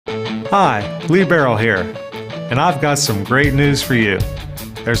Hi, Lee BAIERL here, and I've got some great news for you.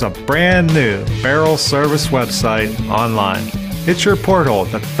 There's a brand new BAIERL service website online. It's your portal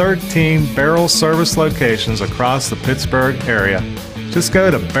to 13 BAIERL service locations across the Pittsburgh area. Just go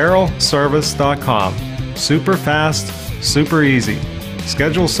to BAIERLservice.com. Super fast, super easy.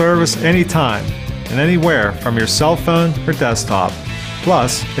 Schedule service anytime and anywhere from your cell phone or desktop.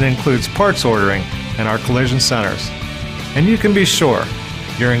 Plus, it includes parts ordering and our collision centers. And you can be sure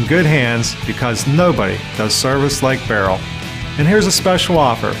you're in good hands because nobody does service like BAIERL. And here's a special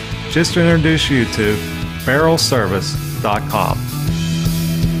offer just to introduce you to BAIERLservice.com.